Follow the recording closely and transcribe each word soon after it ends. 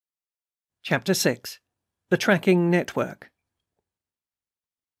Chapter 6. The Tracking Network.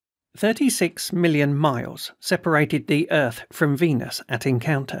 36 million miles separated the Earth from Venus at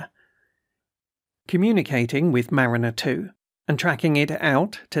encounter. Communicating with Mariner 2 and tracking it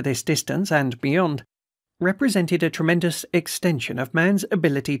out to this distance and beyond represented a tremendous extension of man's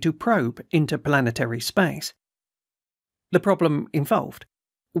ability to probe interplanetary space. The problem involved: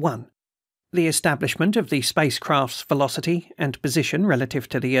 1. The establishment of the spacecraft's velocity and position relative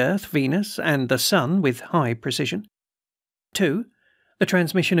to the Earth, Venus, and the Sun with high precision. 2. The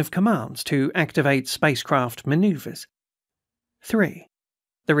transmission of commands to activate spacecraft maneuvers. 3.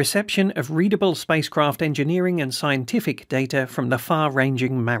 The reception of readable spacecraft engineering and scientific data from the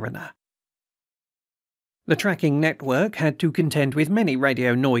far-ranging Mariner. The tracking network had to contend with many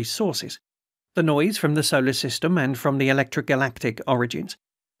radio noise sources: the noise from the solar system and from the electrogalactic origins,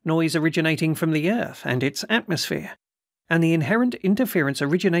 noise originating from the Earth and its atmosphere, and the inherent interference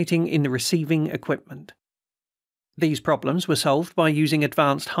originating in the receiving equipment. These problems were solved by using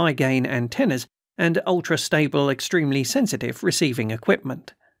advanced high-gain antennas and ultra-stable, extremely sensitive receiving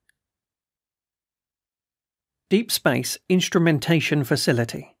equipment. Deep Space Instrumentation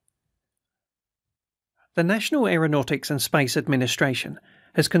Facility. The National Aeronautics and Space Administration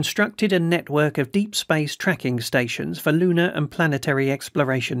has constructed a network of deep space tracking stations for lunar and planetary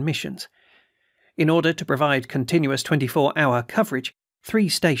exploration missions. In order to provide continuous 24-hour coverage, 3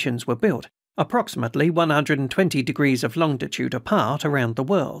 stations were built, approximately 120 degrees of longitude apart around the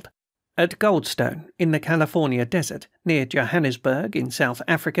world: at Goldstone in the California desert near Johannesburg in South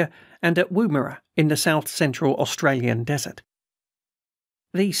Africa, and at Woomera in the south-central Australian desert.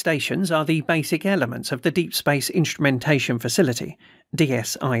 These stations are the basic elements of the Deep Space Instrumentation Facility,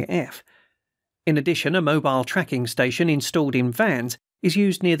 DSIF. In addition, a mobile tracking station installed in vans is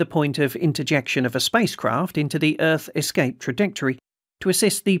used near the point of interjection of a spacecraft into the Earth escape trajectory to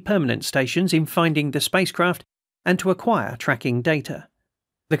assist the permanent stations in finding the spacecraft and to acquire tracking data.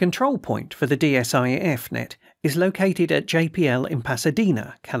 The control point for the DSIF net is located at JPL in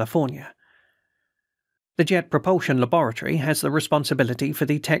Pasadena, California. The Jet Propulsion Laboratory has the responsibility for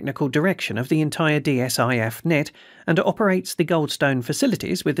the technical direction of the entire DSIF net and operates the Goldstone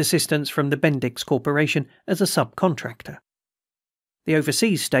facilities with assistance from the Bendix Corporation as a subcontractor. The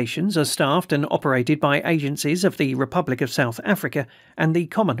overseas stations are staffed and operated by agencies of the Republic of South Africa and the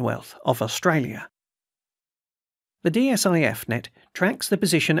Commonwealth of Australia. The DSIF net tracks the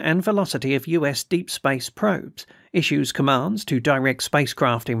position and velocity of U.S. deep space probes, issues commands to direct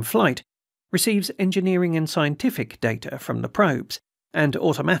spacecraft in flight, receives engineering and scientific data from the probes, and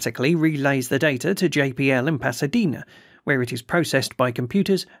automatically relays the data to JPL in Pasadena, where it is processed by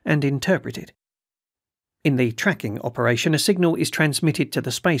computers and interpreted. In the tracking operation, a signal is transmitted to the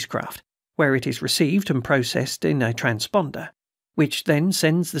spacecraft, where it is received and processed in a transponder, which then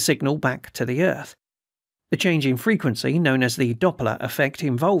sends the signal back to the Earth. The change in frequency, known as the Doppler effect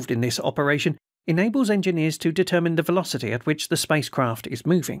involved in this operation, enables engineers to determine the velocity at which the spacecraft is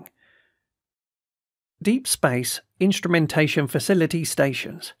moving. Deep Space Instrumentation Facility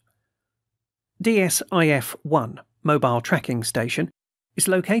Stations. DSIF-1 Mobile Tracking Station is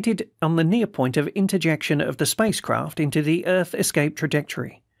located on the near point of interjection of the spacecraft into the Earth escape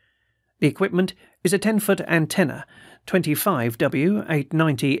trajectory. The equipment is a 10-foot antenna,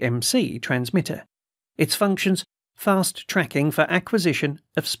 25W890MC transmitter. Its functions: fast tracking for acquisition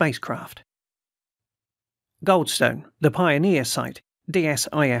of spacecraft. Goldstone, the Pioneer Site,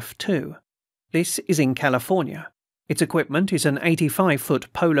 DSIF-2. This is in California. Its equipment is an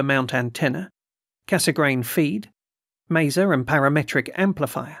 85-foot polar mount antenna, Cassegrain feed, maser and parametric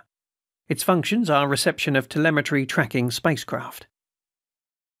amplifier. Its functions are reception of telemetry tracking spacecraft.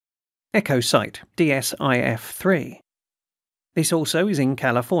 Echo Site, DSIF-3. This also is in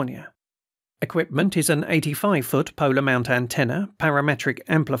California. Equipment is an 85-foot polar mount antenna, parametric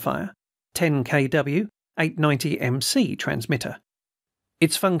amplifier, 10 kW, 890MC transmitter.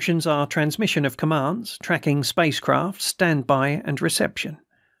 Its functions are transmission of commands, tracking spacecraft, standby, and reception.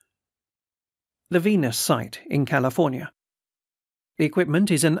 The Venus Site in California. The equipment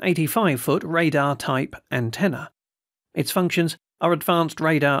is an 85-foot radar-type antenna. Its functions are advanced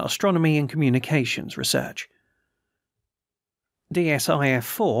radar astronomy and communications research.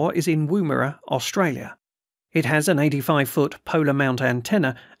 DSIF-4 is in Woomera, Australia. It has an 85-foot polar mount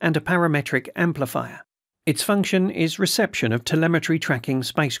antenna and a parametric amplifier. Its function is reception of telemetry tracking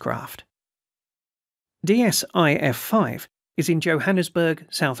spacecraft. DSIF-5 is in Johannesburg,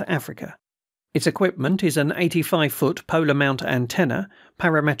 South Africa. Its equipment is an 85-foot polar mount antenna,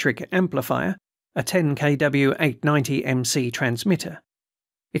 parametric amplifier, a 10 kW 890MC transmitter.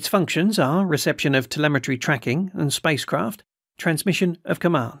 Its functions are reception of telemetry tracking and spacecraft, transmission of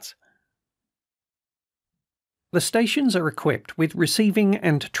commands. The stations are equipped with receiving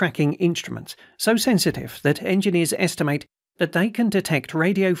and tracking instruments so sensitive that engineers estimate that they can detect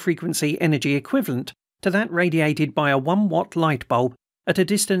radio frequency energy equivalent to that radiated by a 1-watt light bulb at a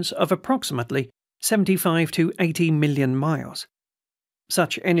distance of approximately 75 to 80 million miles.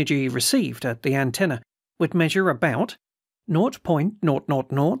 Such energy received at the antenna would measure about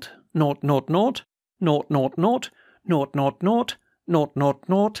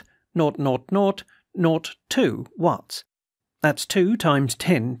 0.000000000000002 watts. That's 2 times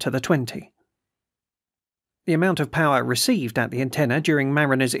 10 to the 20. The amount of power received at the antenna during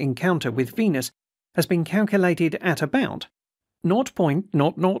Mariner's encounter with Venus has been calculated at about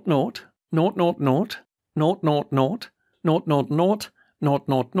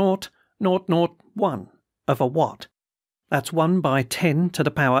 0.0000000000000000001 of a watt. That's 1 by 10 to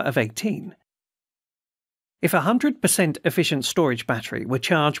the power of 18. If a 100% efficient storage battery were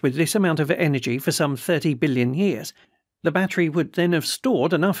charged with this amount of energy for some 30 billion years, the battery would then have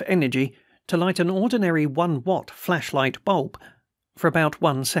stored enough energy to light an ordinary 1-watt flashlight bulb for about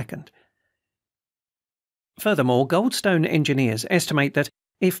 1 second. Furthermore, Goldstone engineers estimate that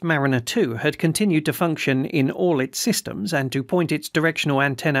if Mariner 2 had continued to function in all its systems and to point its directional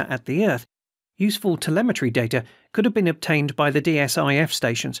antenna at the Earth, useful telemetry data could have been obtained by the DSIF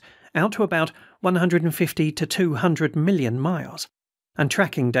stations out to about 150 to 200 million miles, and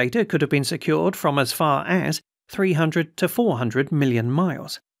tracking data could have been secured from as far as 300 to 400 million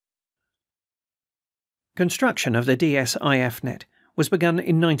miles. Construction of the DSIF net was begun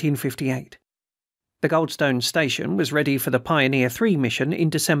in 1958. The Goldstone station was ready for the Pioneer 3 mission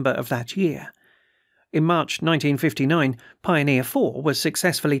in December of that year. In March 1959, Pioneer 4 was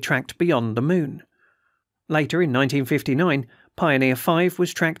successfully tracked beyond the Moon. Later in 1959, Pioneer 5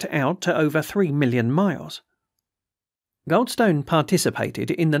 was tracked out to over 3 million miles. Goldstone participated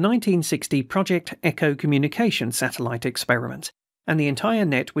in the 1960 Project Echo communication satellite experiments, and the entire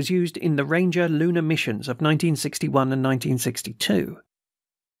net was used in the Ranger lunar missions of 1961 and 1962.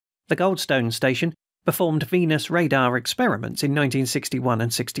 The Goldstone station performed Venus radar experiments in 1961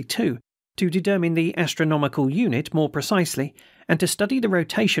 and 62 to determine the astronomical unit more precisely and to study the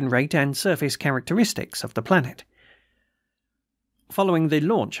rotation rate and surface characteristics of the planet. Following the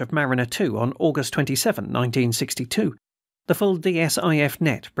launch of Mariner 2 on August 27, 1962, the full DSIF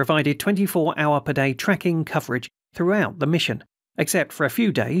net provided 24-hour-per-day tracking coverage throughout the mission, except for a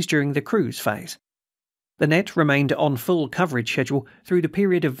few days during the cruise phase. The net remained on full coverage schedule through the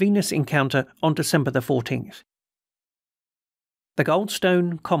period of Venus encounter on December the 14th. The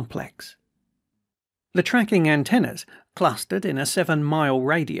Goldstone Complex. The tracking antennas, clustered in a 7-mile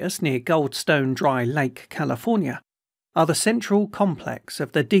radius near Goldstone Dry Lake, California, are the central complex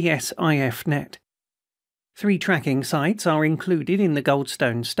of the DSIF net. 3 tracking sites are included in the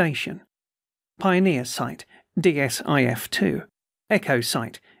Goldstone station: Pioneer Site, DSIF-2, Echo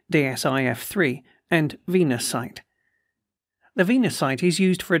Site, DSIF-3, and Venus Site. The Venus Site is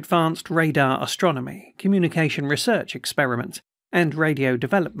used for advanced radar astronomy, communication research experiments, and radio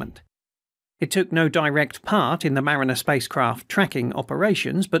development. It took no direct part in the Mariner spacecraft tracking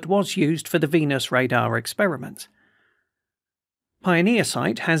operations, but was used for the Venus radar experiments. Pioneer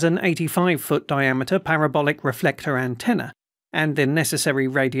Site has an 85-foot diameter parabolic reflector antenna and the necessary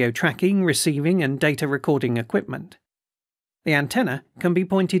radio tracking, receiving, and data recording equipment. The antenna can be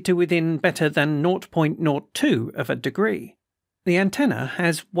pointed to within better than 0.02 of a degree. The antenna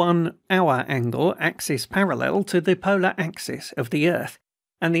has one hour angle axis parallel to the polar axis of the Earth,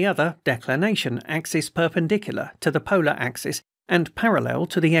 and the other declination axis perpendicular to the polar axis and parallel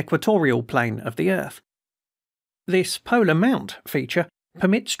to the equatorial plane of the Earth. This polar mount feature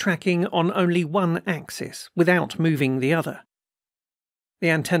permits tracking on only one axis without moving the other. The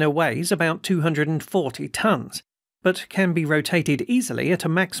antenna weighs about 240 tons, but can be rotated easily at a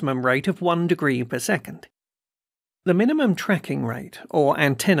maximum rate of 1 degree per second. The minimum tracking rate, or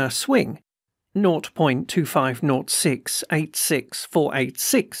antenna swing,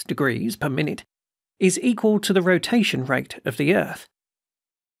 0.250686486 degrees per minute, is equal to the rotation rate of the Earth.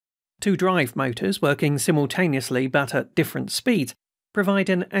 2 drive motors working simultaneously but at different speeds provide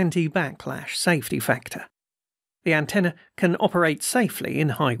an anti-backlash safety factor. The antenna can operate safely in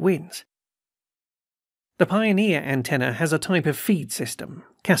high winds. The Pioneer antenna has a type of feed system,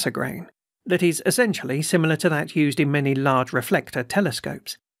 Cassegrain, that is essentially similar to that used in many large reflector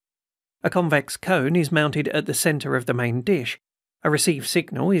telescopes. A convex cone is mounted at the center of the main dish. A received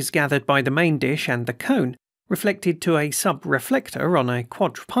signal is gathered by the main dish and the cone, reflected to a sub-reflector on a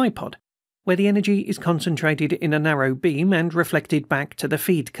quadrupipod, where the energy is concentrated in a narrow beam and reflected back to the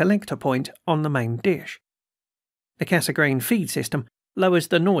feed collector point on the main dish. The Cassegrain feed system lowers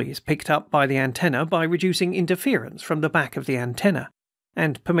the noise picked up by the antenna by reducing interference from the back of the antenna,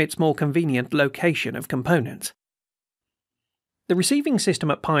 and permits more convenient location of components. The receiving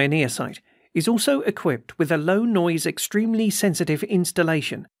system at Pioneer site is also equipped with a low-noise, extremely sensitive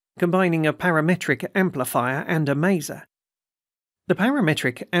installation combining a parametric amplifier and a maser. The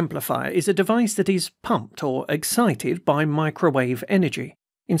parametric amplifier is a device that is pumped or excited by microwave energy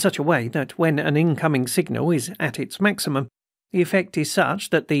in such a way that when an incoming signal is at its maximum, the effect is such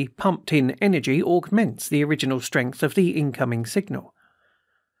that the pumped-in energy augments the original strength of the incoming signal.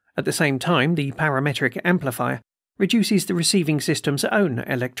 At the same time, the parametric amplifier reduces the receiving system's own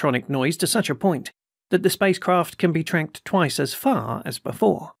electronic noise to such a point that the spacecraft can be tracked twice as far as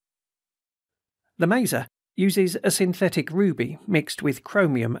before. The maser uses a synthetic ruby mixed with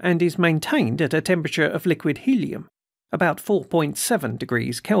chromium and is maintained at a temperature of liquid helium, about 4.7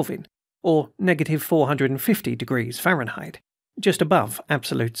 degrees Kelvin, or negative 450 degrees Fahrenheit, just above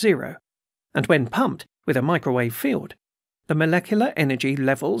absolute zero, and when pumped with a microwave field, the molecular energy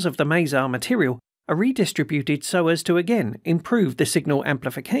levels of the maser material are redistributed so as to again improve the signal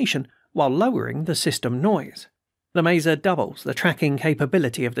amplification while lowering the system noise. The maser doubles the tracking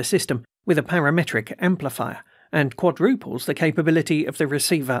capability of the system with a parametric amplifier and quadruples the capability of the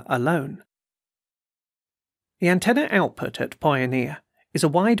receiver alone. The antenna output at Pioneer is a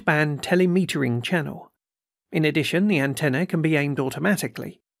wideband telemetering channel. In addition, the antenna can be aimed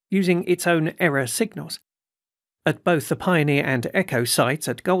automatically, using its own error signals. At both the Pioneer and Echo sites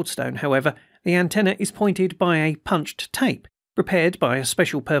at Goldstone, however, the antenna is pointed by a punched tape prepared by a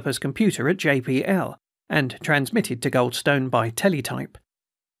special-purpose computer at JPL and transmitted to Goldstone by teletype.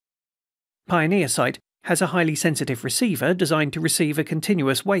 Pioneer site has a highly sensitive receiver designed to receive a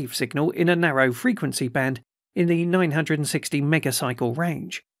continuous wave signal in a narrow frequency band in the 960 megacycle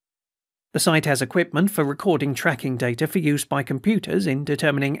range. The site has equipment for recording tracking data for use by computers in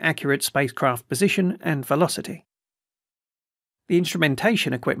determining accurate spacecraft position and velocity. The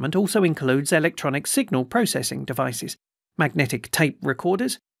instrumentation equipment also includes electronic signal processing devices, magnetic tape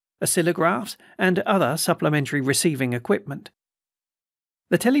recorders, oscillographs, and other supplementary receiving equipment.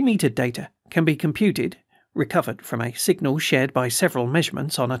 The telemetered data can be computed, recovered from a signal shared by several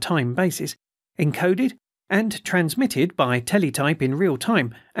measurements on a time basis, encoded, and transmitted by teletype in real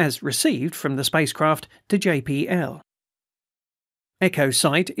time as received from the spacecraft to JPL. Echo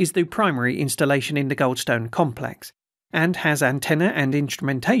site is the primary installation in the Goldstone complex, and has antenna and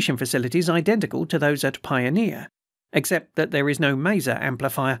instrumentation facilities identical to those at Pioneer, except that there is no maser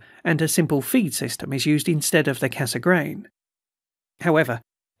amplifier and a simple feed system is used instead of the Cassegrain. However,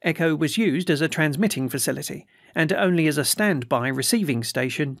 Echo was used as a transmitting facility and only as a standby receiving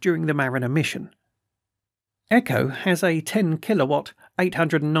station during the Mariner mission. Echo has a 10 kilowatt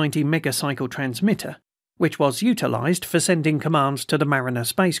 890 megacycle transmitter, which was utilized for sending commands to the Mariner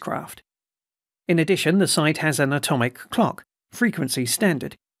spacecraft. In addition, the site has an atomic clock, frequency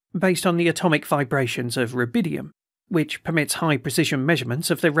standard, based on the atomic vibrations of rubidium, which permits high-precision measurements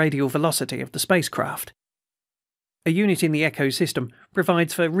of the radial velocity of the spacecraft. A unit in the Echo system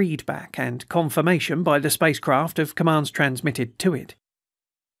provides for readback and confirmation by the spacecraft of commands transmitted to it.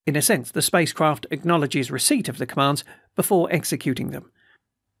 In a sense, the spacecraft acknowledges receipt of the commands before executing them.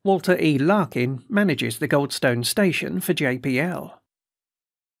 Walter E. Larkin manages the Goldstone station for JPL.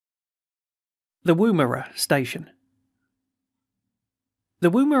 The Woomera Station.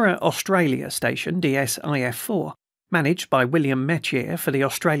 The Woomera Australia Station, DSIF-4, managed by William Metier for the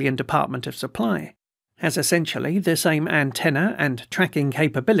Australian Department of Supply, has essentially the same antenna and tracking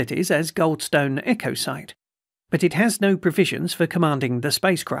capabilities as Goldstone Echo site, but it has no provisions for commanding the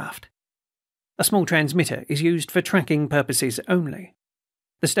spacecraft. A small transmitter is used for tracking purposes only.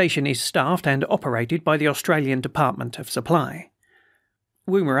 The station is staffed and operated by the Australian Department of Supply.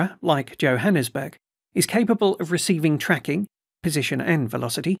 Woomera, like Johannesburg, is capable of receiving tracking, position and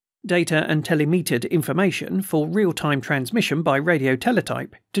velocity, data and telemetered information for real-time transmission by radio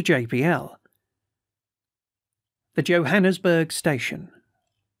teletype to JPL. The Johannesburg Station.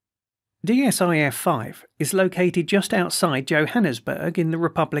 DSIF-5 is located just outside Johannesburg in the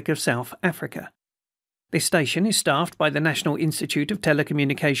Republic of South Africa. This station is staffed by the National Institute of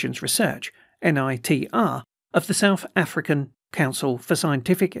Telecommunications Research, NITR, of the South African Council for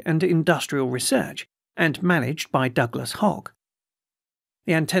Scientific and Industrial Research, and managed by Douglas Hogg.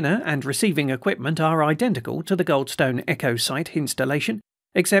 The antenna and receiving equipment are identical to the Goldstone Echo site installation,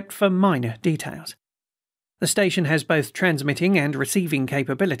 except for minor details. The station has both transmitting and receiving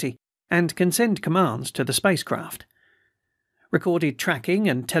capability, and can send commands to the spacecraft. Recorded tracking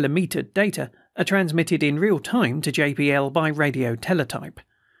and telemetered data are transmitted in real time to JPL by radio teletype.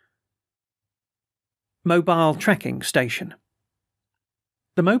 Mobile Tracking Station.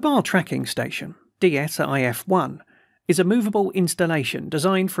 The Mobile Tracking Station, DSIF-1, is a movable installation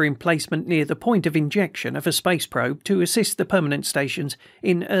designed for emplacement near the point of injection of a space probe to assist the permanent stations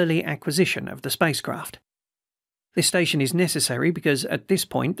in early acquisition of the spacecraft. This station is necessary because at this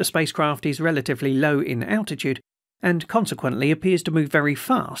point the spacecraft is relatively low in altitude and consequently appears to move very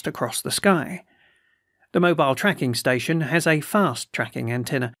fast across the sky. The Mobile Tracking Station has a fast tracking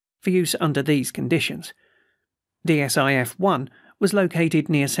antenna for use under these conditions. DSIF-1 was located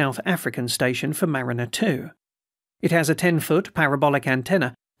near South African station for Mariner 2. It has a 10-foot parabolic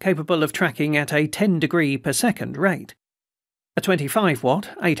antenna capable of tracking at a 10 degree per second rate. A 25-watt,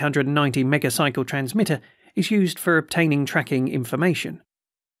 890 megacycle transmitter is used for obtaining tracking information.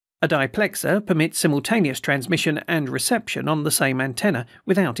 A diplexer permits simultaneous transmission and reception on the same antenna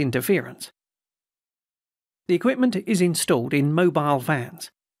without interference. The equipment is installed in mobile vans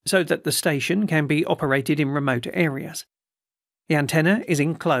so that the station can be operated in remote areas. The antenna is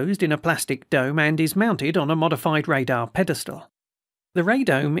enclosed in a plastic dome and is mounted on a modified radar pedestal. The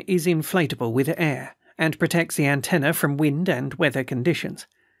radome is inflatable with air and protects the antenna from wind and weather conditions.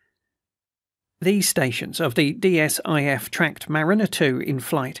 These stations of the DSIF tracked Mariner 2 in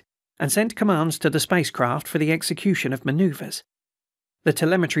flight and sent commands to the spacecraft for the execution of maneuvers. The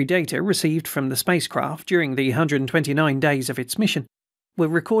telemetry data received from the spacecraft during the 129 days of its mission were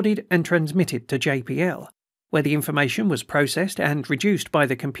recorded and transmitted to JPL, where the information was processed and reduced by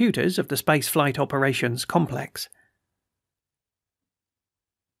the computers of the Spaceflight Operations Complex.